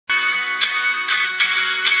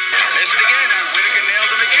Missed again, and Whittaker nailed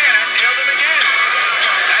him again, and nailed him again.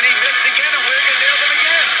 And he missed again, and Whittaker nailed him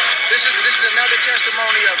again. This is another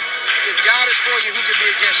testimony of if God is for you, who can be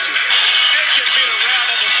against you? This could be the round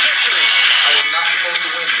of the century. I was not supposed to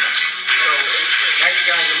win this. So now you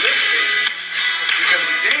guys are listening because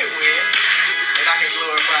we did win, and I can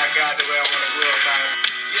glorify God the way I want to glorify Him.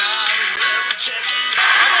 I can't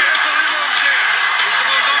believe I'm saying. It's the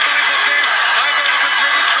most unbelievable thing I've ever been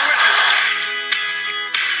privileged to witness.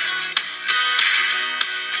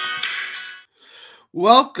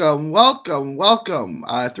 Welcome.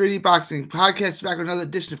 3D Boxing Podcast is back with another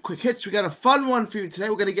edition of Quick Hits. We got a fun one for you today.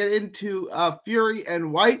 We're going to get into Fury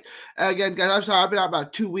and Whyte. Again, guys, I'm sorry. I've been out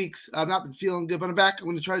about 2 weeks. I've not been feeling good, but I'm back. I'm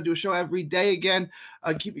going to try to do a show every day again.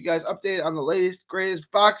 Keep you guys updated on the latest, greatest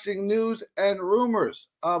boxing news and rumors.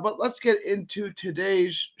 But let's get into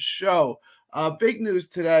today's show. Big news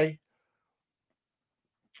today.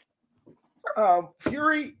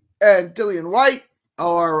 Fury and Dillian Whyte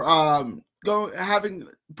are having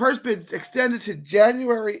purse bids extended to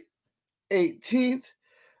January 18th.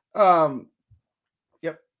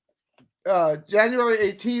 January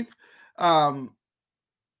 18th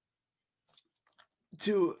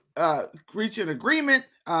to reach an agreement,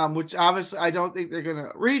 which obviously I don't think they're going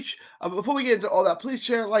to reach. Before we get into all that, please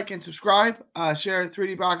share, like, and subscribe. Share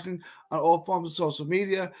 3D Boxing on all forms of social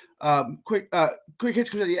media. Quick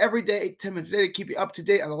Hits comes at you every day, 8-10 minutes a day to keep you up to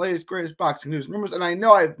date on the latest, greatest boxing news and rumors. And I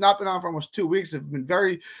know I've not been on for almost 2 weeks. I've been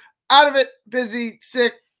very out of it, busy,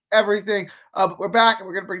 sick, everything. But we're back, and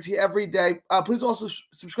we're going to bring it to you every day. Please also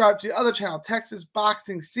subscribe to the other channel, Texas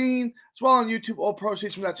Boxing Scene, as well on YouTube. All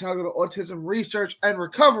proceeds from that channel go to Autism Research and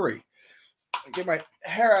Recovery. Get my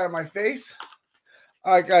hair out of my face.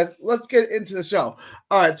 All right, guys, let's get into the show.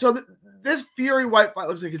 All right, so this Fury Whyte fight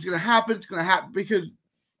looks like it's going to happen. It's going to happen because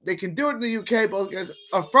they can do it in the UK. Both guys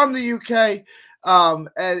are from the UK, and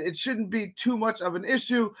it shouldn't be too much of an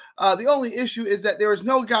issue. The only issue is that there is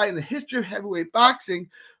no guy in the history of heavyweight boxing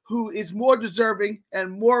who is more deserving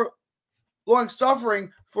and more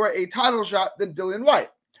long-suffering for a title shot than Dillian Whyte.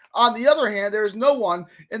 On the other hand, there is no one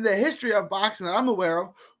in the history of boxing that I'm aware of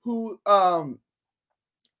who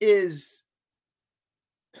is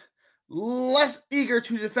less eager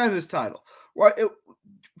to defend his title. Right?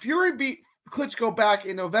 Fury beat Klitschko back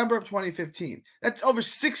in November of 2015. That's over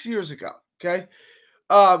 6 years ago. Okay,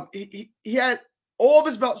 he had all of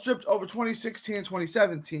his belts stripped over 2016 and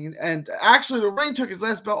 2017, and actually the Ring took his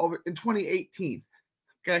last belt over in 2018.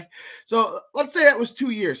 Okay, so let's say that was 2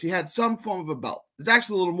 years. He had some form of a belt. It's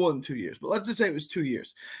actually a little more than 2 years, but let's just say it was 2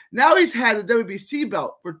 years. Now he's had a WBC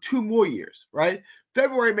belt for 2 more years, right?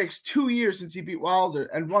 February makes 2 years since he beat Wilder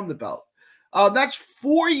and won the belt. That's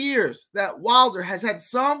 4 years that Wilder has had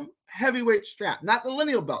some heavyweight strap, not the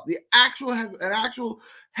lineal belt, the actual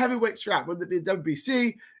heavyweight strap, whether it be the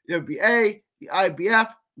WBC, the WBA, the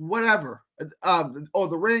IBF, whatever, or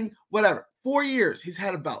the Ring, whatever. 4 years he's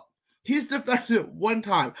had a belt. He's defended it one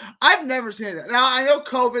time. I've never seen that. Now, I know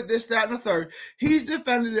COVID, this, that, and the third. He's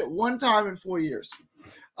defended it one time in 4 years.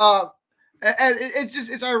 And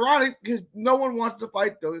it's ironic because no one wants to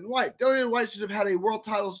fight Dillian Whyte. Dillian Whyte should have had a world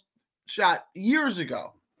title shot years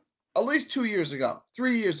ago. At least 2 years ago,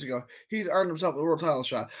 3 years ago, he's earned himself a world title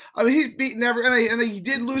shot. I mean, he's beaten and he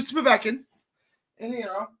did lose to Povetkin in the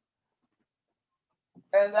interim.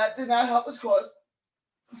 And that did not help his cause.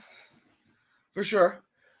 For sure.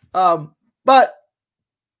 Even after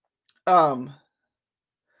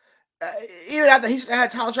he had a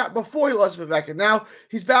title shot before he lost to Povetkin. Now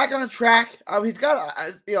he's back on track. He's got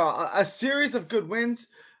a series of good wins.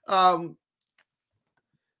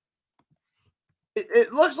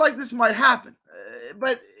 It looks like this might happen,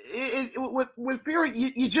 but with Fury,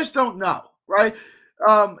 you just don't know, right?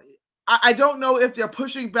 I don't know if they're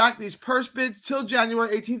pushing back these purse bids till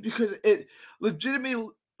January 18th because it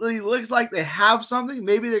legitimately looks like they have something.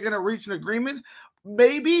 Maybe they're going to reach an agreement.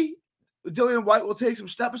 Maybe Dillian Whyte will take some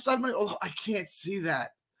step aside money, although I can't see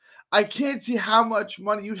that. I can't see how much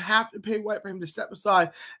money you'd have to pay Whyte for him to step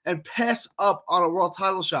aside and pass up on a world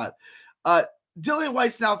title shot. Dillian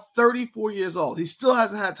Whyte's now 34 years old. He still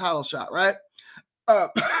hasn't had a title shot, right?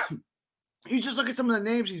 You just look at some of the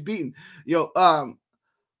names he's beaten.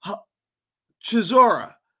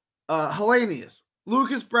 Chisora, Helenius,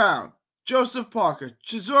 Lucas Brown, Joseph Parker,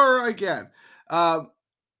 Chisora again,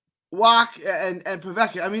 Wach and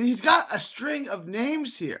Povetkin. I mean, he's got a string of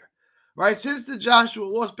names here, right? Since the Joshua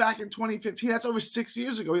loss back in 2015, that's over 6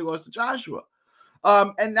 years ago he lost to Joshua.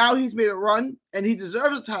 And now he's made a run, and he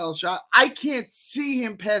deserves a title shot. I can't see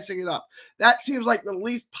him passing it up. That seems like the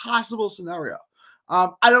least possible scenario.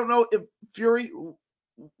 I don't know if Fury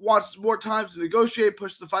wants more time to negotiate,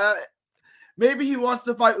 push the fight out. Maybe he wants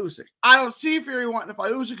to fight Usyk. I don't see Fury wanting to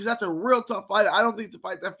fight Usyk because that's a real tough fight. I don't think it's a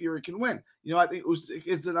fight that Fury can win. I think Usyk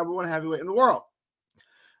is the number one heavyweight in the world.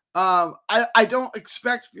 I don't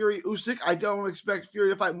expect Fury Usyk. I don't expect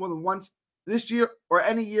Fury to fight more than once this year or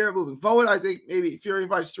any year moving forward. I think maybe Fury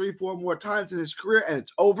fights 3-4 more times in his career and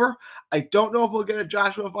it's over. I don't know if we'll get a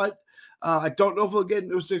Joshua fight. I don't know if we'll get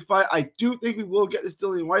an Usyk fight. I do think we will get this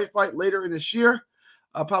Dillian Whyte fight later in this year,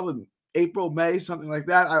 probably April, May, something like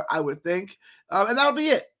that. I would think, and that'll be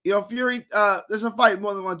it. Fury doesn't fight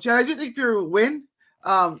more than one chance. I do think Fury will win.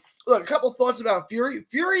 Look, a couple thoughts about Fury.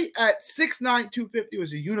 Fury at 6'9", 250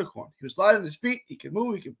 was a unicorn. He was light on his feet. He could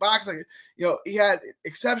move. He could box. He had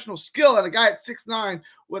exceptional skill. And a guy at 6'9"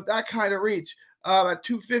 with that kind of reach at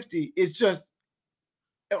 250 is just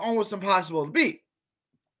almost impossible to beat.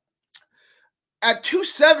 At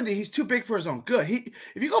 270, he's too big for his own good.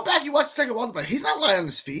 If you go back, you watch the second Wilder fight, he's not lying on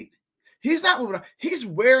his feet. He's not moving on. He's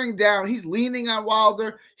wearing down. He's leaning on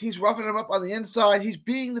Wilder. He's roughing him up on the inside. He's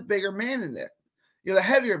being the bigger man in there. The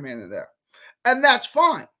heavier man in there. And that's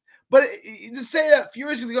fine. But to say that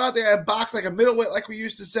Fury's going to go out there and box like a middleweight, like we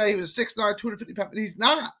used to say, he was 6'9", 250 pounds, but he's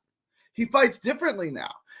not. He fights differently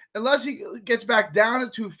now. Unless he gets back down to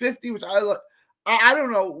 250, which I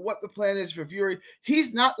don't know what the plan is for Fury.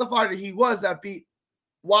 He's not the fighter he was that beat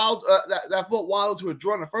that fought Wilder to a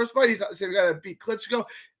draw in the first fight. He's not the same guy that beat Klitschko.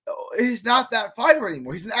 He's not that fighter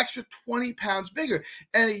anymore. He's an extra 20 pounds bigger.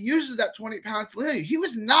 And he uses that 20 pounds to hit. He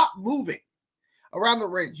was not moving around the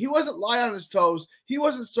ring. He wasn't light on his toes. He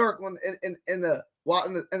wasn't circling in the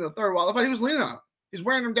third Wilder fight. He was leaning on him. He's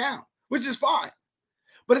wearing him down, which is fine.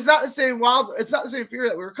 But it's not the same Wilder. It's not the same Fury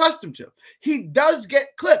that we're accustomed to. He does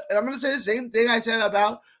get clipped, and I'm going to say the same thing I said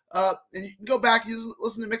about. And you can go back. You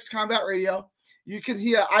listen to Mixed Combat Radio. You can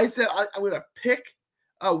hear I said I'm going to pick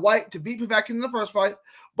Whyte to beat Povetkin in the first fight,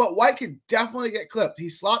 but Whyte can definitely get clipped.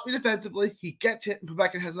 He's sloppy defensively. He gets hit, and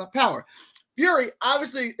Povetkin has enough power. Fury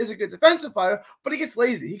obviously is a good defensive fighter, but he gets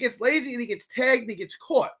lazy. He gets lazy and he gets tagged and he gets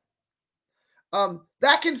caught.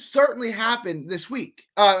 That can certainly happen this week.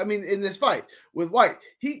 In this fight with Whyte,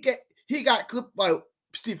 he got clipped by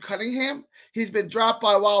Steve Cunningham. He's been dropped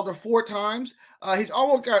by Wilder 4 times. He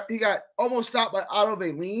got almost stopped by Otto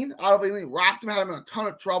Baleen. Otto Baleen rocked him, had him in a ton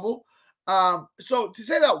of trouble. So to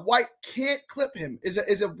say that Whyte can't clip him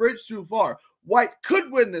is a bridge too far. Whyte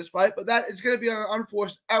could win this fight, but that is going to be an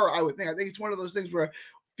unforced error, I would think. I think it's one of those things where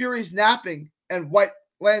Fury's napping and Whyte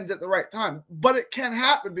lands at the right time. But it can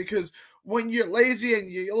happen because when you're lazy and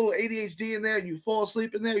you're a little ADHD in there and you fall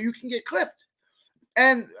asleep in there, you can get clipped.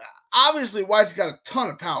 And obviously, Whyte's got a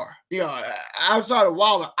ton of power. Outside of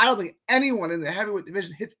Wilder, I don't think anyone in the heavyweight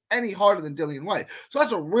division hits any harder than Dillian Whyte. So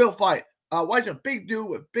that's a real fight. Whyte's a big dude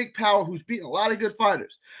with big power who's beaten a lot of good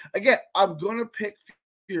fighters. Again, I'm going to pick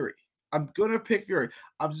Fury. I'm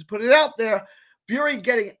just putting it out there. Fury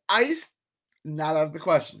getting iced, not out of the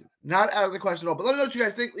question. Not out of the question at all. But let me know what you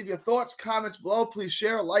guys think. Leave your thoughts, comments below. Please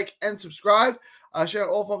share, like, and subscribe. Share on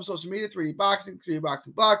all forms of social media, 3D Boxing, 3D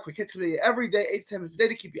Boxing Blog. Quick hits video every day, 8 to 10 minutes a day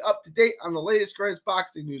to keep you up to date on the latest, greatest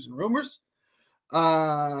boxing news and rumors.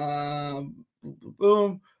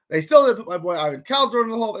 Boom. They still didn't put my boy Ivan Caldron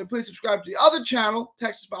in the hole. And please subscribe to the other channel,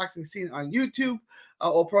 Texas Boxing Scene on YouTube.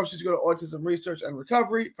 All proceeds go to Autism Research and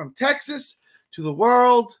Recovery from Texas to the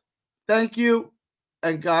world. Thank you,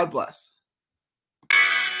 and God bless.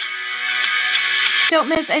 Don't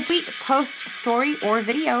miss a tweet, post, story, or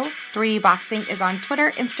video. 3D Boxing is on Twitter,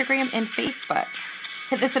 Instagram, and Facebook.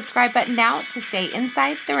 Hit the subscribe button now to stay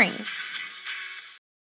inside the ring.